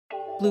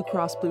Blue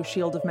Cross Blue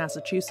Shield of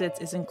Massachusetts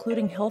is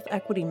including health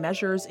equity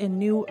measures in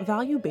new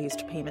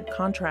value-based payment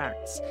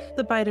contracts.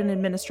 The Biden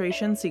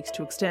administration seeks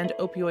to extend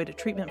opioid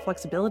treatment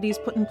flexibilities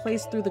put in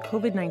place through the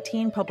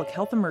COVID-19 public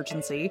health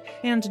emergency,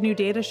 and new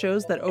data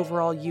shows that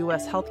overall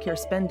U.S. healthcare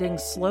spending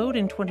slowed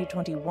in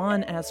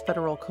 2021 as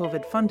federal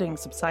COVID funding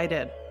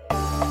subsided.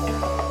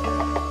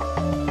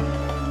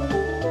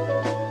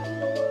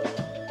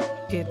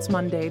 It's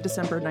Monday,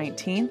 December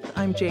 19th.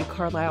 I'm Jay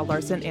Carlisle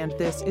Larson, and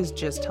this is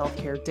Just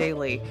Healthcare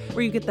Daily,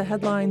 where you get the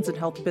headlines and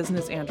health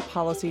business and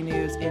policy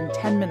news in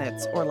 10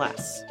 minutes or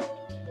less.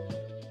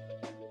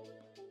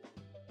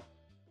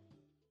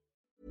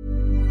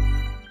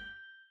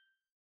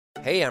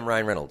 Hey, I'm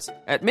Ryan Reynolds.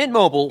 At Mint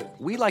Mobile,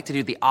 we like to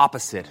do the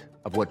opposite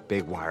of what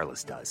Big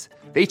Wireless does.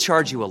 They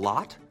charge you a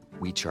lot.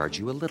 We charge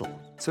you a little.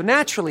 So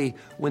naturally,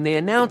 when they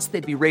announced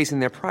they'd be raising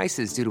their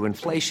prices due to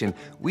inflation,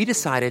 we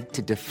decided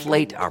to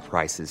deflate our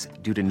prices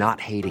due to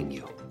not hating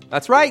you.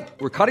 That's right.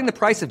 We're cutting the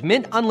price of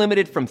Mint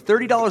Unlimited from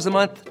 $30 a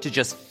month to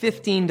just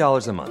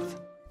 $15 a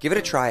month. Give it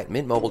a try at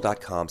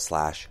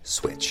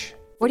mintmobile.com/switch.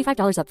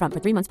 $45 up front for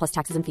 3 months plus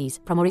taxes and fees.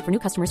 Promo rate for new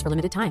customers for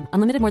limited time.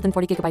 Unlimited more than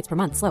 40 gigabytes per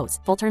month slows.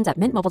 Full terms at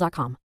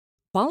mintmobile.com.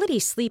 Quality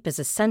sleep is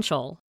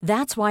essential.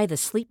 That's why the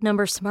Sleep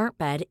Number Smart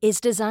Bed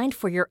is designed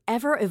for your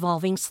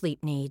ever-evolving sleep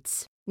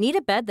needs. Need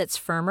a bed that's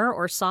firmer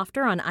or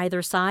softer on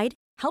either side?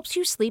 Helps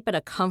you sleep at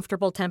a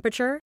comfortable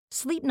temperature?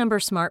 Sleep Number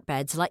Smart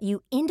Beds let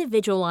you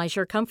individualize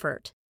your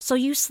comfort, so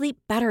you sleep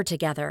better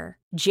together.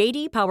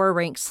 J.D. Power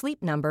ranks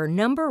Sleep Number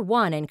number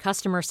 1 in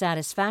customer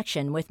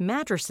satisfaction with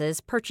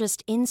mattresses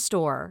purchased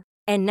in-store.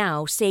 And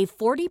now, save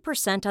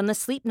 40% on the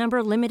Sleep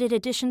Number Limited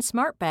Edition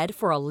Smart Bed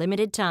for a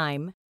limited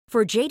time.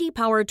 For J.D.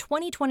 Power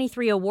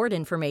 2023 award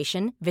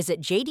information,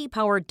 visit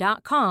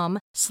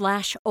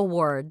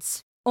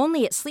jdpower.com/awards.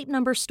 Only at Sleep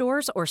Number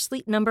stores or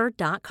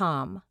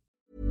sleepnumber.com.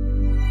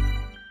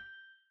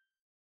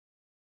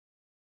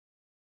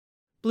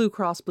 Blue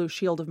Cross Blue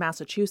Shield of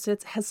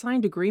Massachusetts has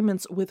signed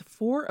agreements with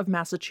 4 of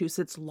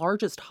Massachusetts'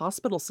 largest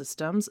hospital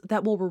systems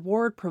that will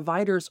reward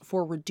providers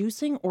for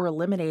reducing or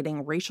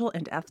eliminating racial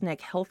and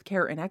ethnic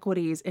healthcare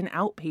inequities in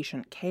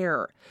outpatient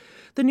care.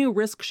 The new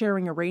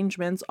risk-sharing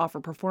arrangements offer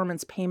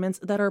performance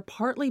payments that are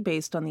partly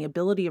based on the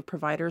ability of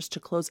providers to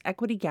close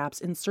equity gaps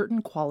in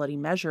certain quality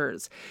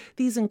measures.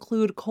 These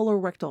include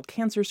colorectal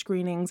cancer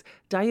screenings,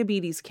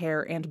 diabetes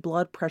care, and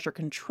blood pressure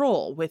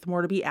control, with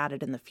more to be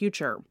added in the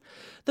future.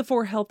 The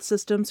 4 health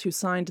systems who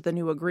signed the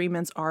new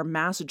agreements are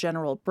Mass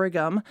General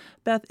Brigham,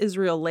 Beth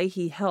Israel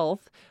Lahey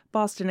Health,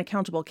 Boston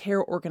Accountable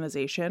Care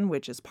Organization,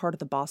 which is part of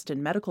the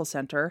Boston Medical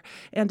Center,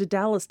 and a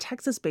Dallas,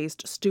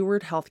 Texas-based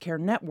Steward Healthcare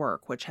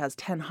Network, which has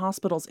 10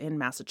 hospitals in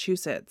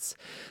Massachusetts.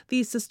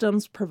 These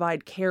systems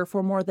provide care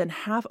for more than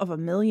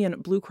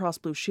 500,000 Blue Cross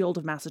Blue Shield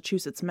of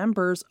Massachusetts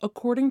members,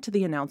 according to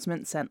the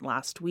announcement sent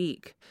last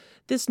week.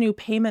 This new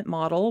payment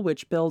model,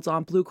 which builds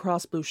on Blue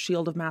Cross Blue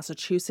Shield of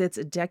Massachusetts'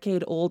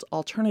 decade-old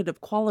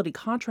alternative quality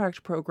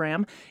contract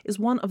program, is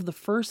one of the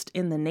first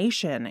in the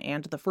nation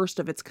and the first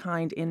of its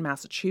kind in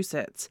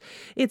Massachusetts.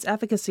 Its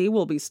efficacy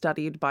will be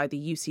studied by the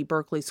UC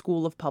Berkeley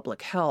School of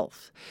Public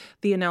Health.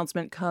 The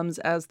announcement comes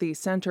as the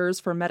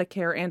Centers for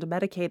Medicare and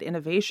Medicaid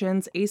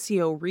Innovations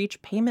ACO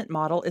REACH payment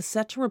model is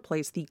set to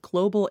replace the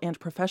global and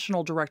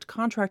professional direct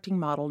contracting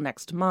model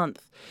next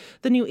month.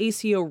 The new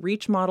ACO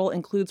REACH model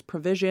includes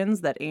provisions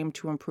that aim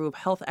to improve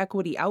health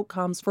equity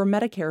outcomes for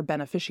Medicare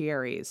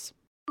beneficiaries.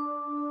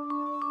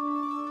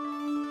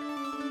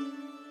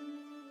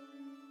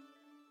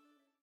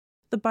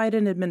 The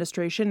Biden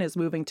administration is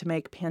moving to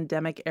make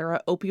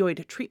pandemic-era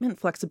opioid treatment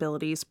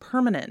flexibilities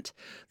permanent.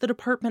 The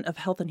Department of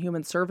Health and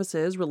Human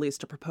Services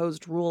released a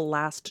proposed rule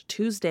last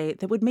Tuesday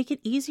that would make it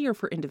easier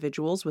for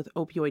individuals with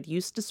opioid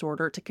use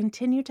disorder to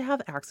continue to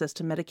have access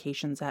to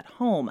medications at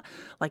home,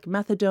 like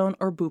methadone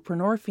or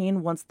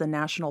buprenorphine, once the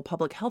national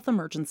public health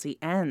emergency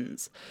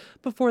ends.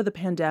 Before the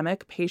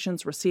pandemic,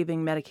 patients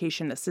receiving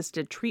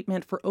medication-assisted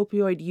treatment for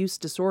opioid use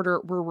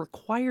disorder were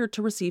required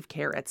to receive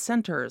care at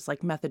centers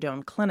like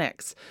methadone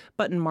clinics.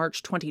 But in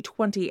March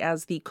 2020,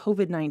 as the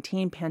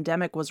COVID-19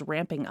 pandemic was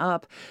ramping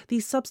up, the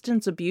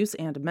Substance Abuse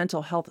and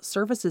Mental Health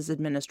Services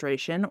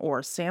Administration,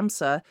 or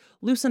SAMHSA,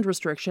 loosened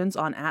restrictions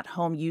on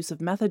at-home use of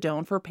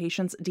methadone for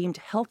patients deemed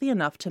healthy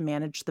enough to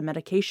manage the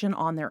medication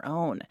on their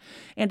own.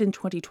 And in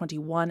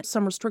 2021,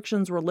 some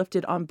restrictions were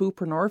lifted on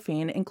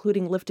buprenorphine,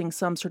 including lifting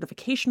some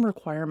certification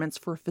requirements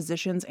for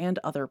physicians and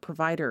other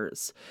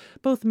providers.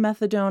 Both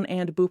methadone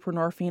and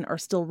buprenorphine are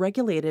still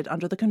regulated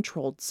under the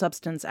Controlled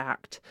Substance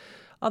Act.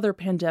 Other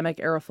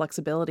pandemic-era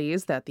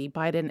flexibilities that the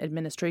Biden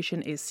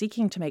administration is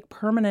seeking to make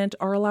permanent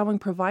are allowing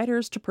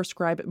providers to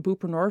prescribe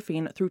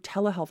buprenorphine through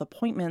telehealth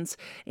appointments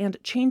and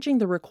changing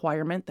the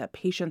requirement that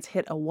patients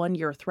hit a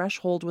 1-year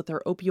threshold with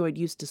their opioid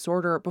use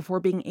disorder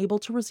before being able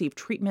to receive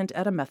treatment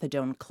at a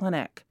methadone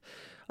clinic.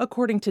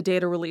 According to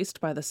data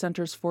released by the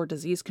Centers for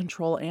Disease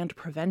Control and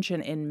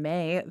Prevention in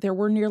May, there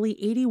were nearly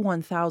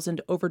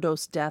 81,000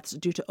 overdose deaths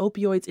due to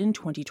opioids in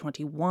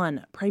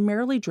 2021,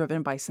 primarily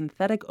driven by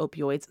synthetic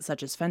opioids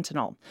such as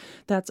fentanyl.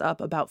 That's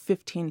up about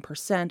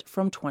 15%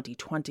 from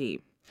 2020.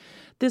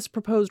 This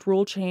proposed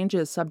rule change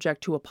is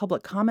subject to a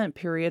public comment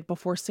period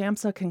before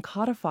SAMHSA can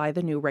codify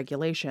the new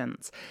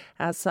regulations.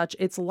 As such,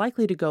 it's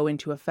likely to go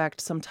into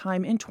effect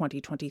sometime in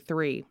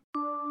 2023.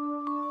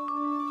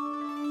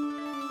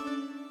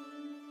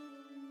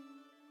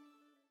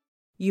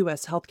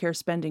 U.S. healthcare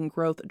spending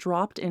growth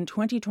dropped in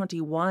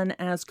 2021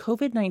 as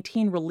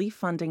COVID-19 relief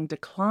funding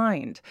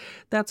declined.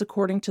 That's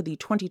according to the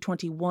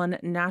 2021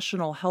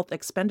 National Health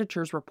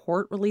Expenditures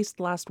Report released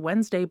last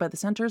Wednesday by the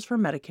Centers for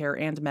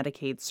Medicare and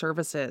Medicaid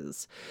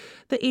Services.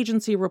 The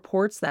agency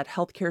reports that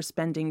healthcare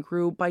spending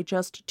grew by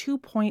just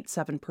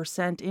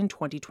 2.7% in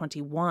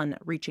 2021,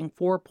 reaching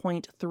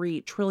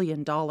 $4.3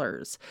 trillion.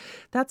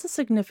 That's a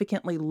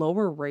significantly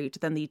lower rate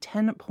than the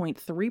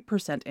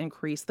 10.3%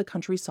 increase the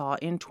country saw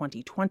in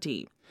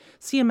 2020.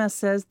 CMS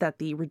says that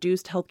the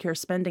reduced healthcare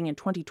spending in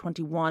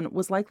 2021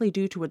 was likely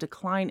due to a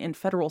decline in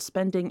federal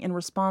spending in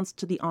response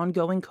to the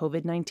ongoing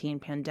COVID-19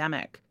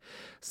 pandemic.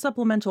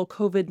 Supplemental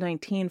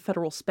COVID-19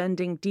 federal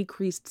spending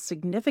decreased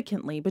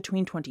significantly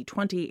between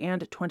 2020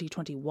 and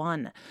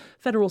 2021.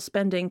 Federal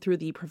spending through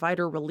the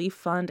Provider Relief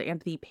Fund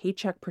and the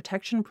Paycheck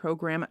Protection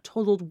Program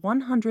totaled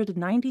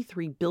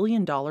 $193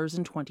 billion in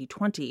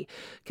 2020,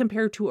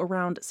 compared to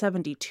around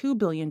 $72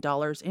 billion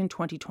in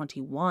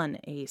 2021,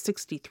 a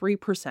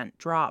 63%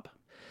 drop.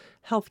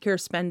 Healthcare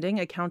spending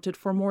accounted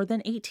for more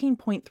than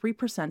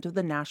 18.3% of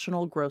the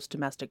national gross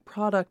domestic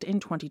product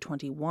in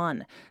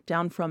 2021,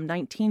 down from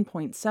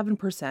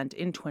 19.7%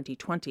 in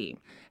 2020.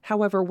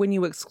 However, when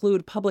you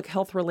exclude public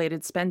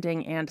health-related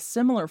spending and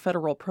similar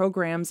federal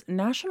programs,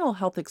 national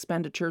health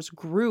expenditures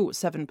grew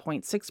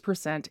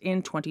 7.6%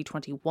 in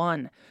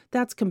 2021.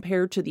 That's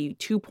compared to the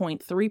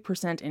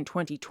 2.3% in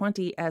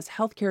 2020 as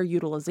healthcare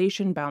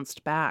utilization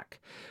bounced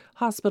back.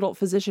 Hospital,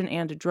 physician,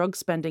 and drug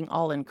spending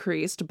all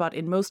increased, but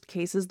in most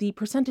cases the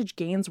percentage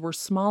gains were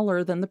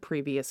smaller than the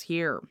previous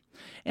year.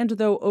 And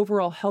though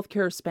overall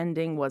healthcare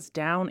spending was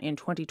down in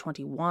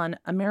 2021,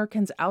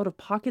 Americans'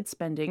 out-of-pocket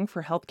spending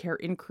for healthcare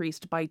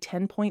increased by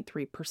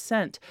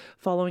 10.3%,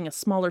 following a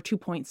smaller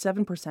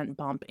 2.7%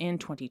 bump in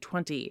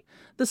 2020.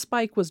 The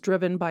spike was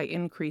driven by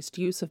increased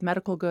use of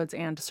medical goods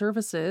and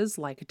services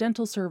like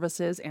dental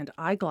services and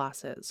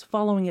eyeglasses,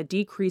 following a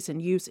decrease in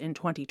use in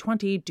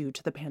 2020 due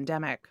to the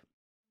pandemic.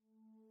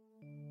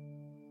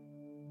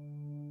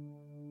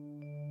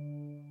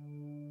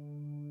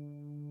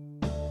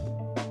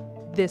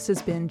 This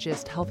has been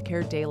Gist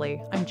Healthcare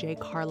Daily. I'm Jay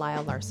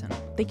Carlisle Larson.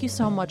 Thank you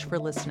so much for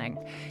listening.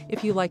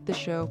 If you like the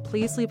show,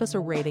 please leave us a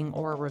rating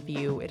or a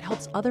review. It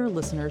helps other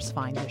listeners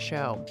find the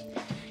show.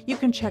 You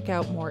can check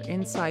out more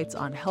insights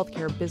on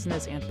healthcare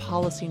business and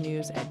policy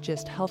news at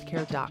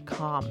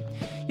gisthealthcare.com.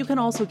 You can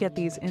also get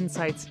these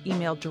insights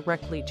emailed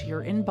directly to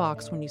your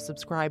inbox when you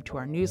subscribe to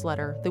our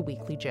newsletter, The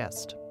Weekly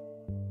Gist.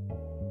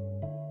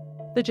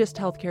 The Gist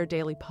Healthcare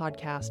Daily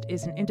podcast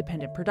is an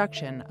independent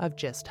production of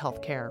Gist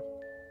Healthcare.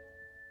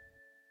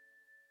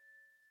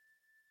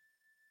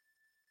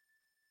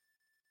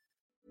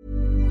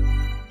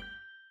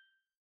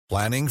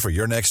 Planning for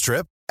your next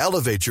trip?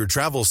 Elevate your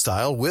travel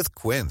style with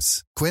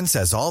Quince. Quince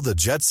has all the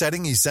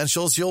jet-setting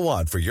essentials you'll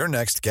want for your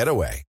next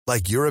getaway,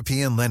 like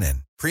European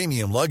linen,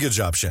 premium luggage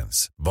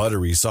options,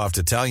 buttery soft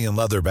Italian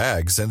leather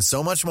bags, and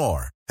so much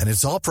more. And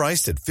it's all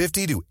priced at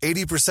 50 to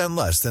 80%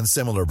 less than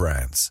similar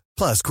brands.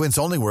 Plus, Quince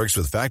only works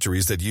with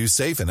factories that use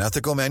safe and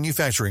ethical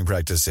manufacturing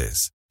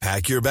practices.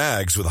 Pack your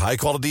bags with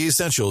high-quality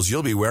essentials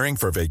you'll be wearing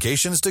for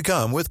vacations to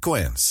come with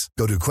Quince.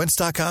 Go to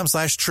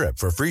quince.com/trip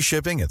for free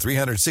shipping and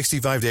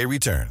 365-day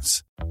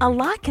returns. A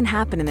lot can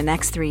happen in the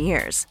next 3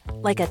 years.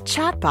 Like a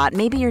chatbot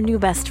may be your new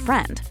best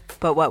friend.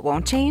 But what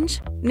won't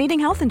change? Needing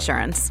health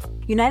insurance.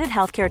 United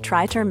Healthcare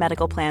Tri-Term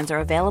Medical Plans are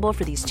available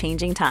for these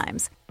changing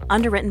times.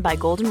 Underwritten by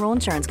Golden Rule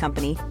Insurance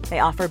Company, they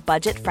offer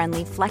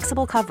budget-friendly,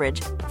 flexible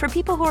coverage for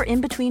people who are in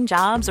between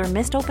jobs or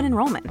missed open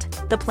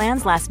enrollment. The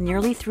plans last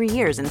nearly 3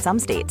 years in some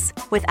states,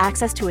 with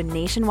access to a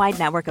nationwide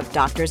network of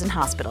doctors and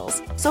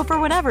hospitals. So for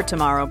whatever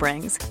tomorrow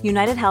brings,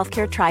 United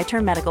Healthcare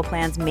Tri-Term Medical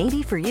Plans may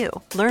be for you.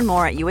 Learn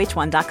more at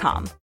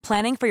uh1.com.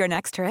 Planning for your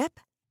next trip?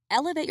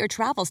 Elevate your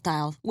travel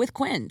style with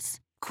Quince.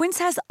 Quince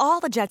has all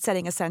the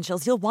jet-setting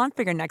essentials you'll want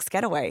for your next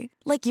getaway,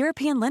 like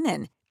European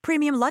linen,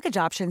 premium luggage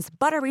options,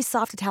 buttery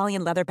soft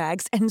Italian leather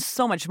bags, and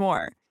so much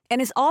more.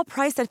 And is all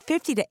priced at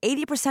 50 to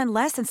 80%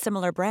 less than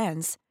similar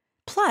brands.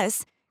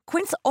 Plus,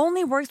 Quince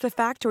only works with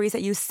factories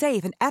that use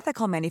safe and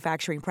ethical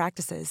manufacturing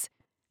practices.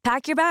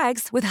 Pack your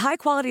bags with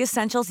high-quality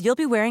essentials you'll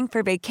be wearing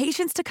for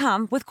vacations to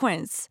come with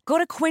Quince. Go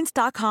to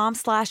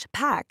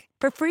quince.com/pack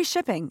for free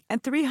shipping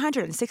and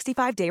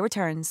 365-day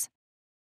returns.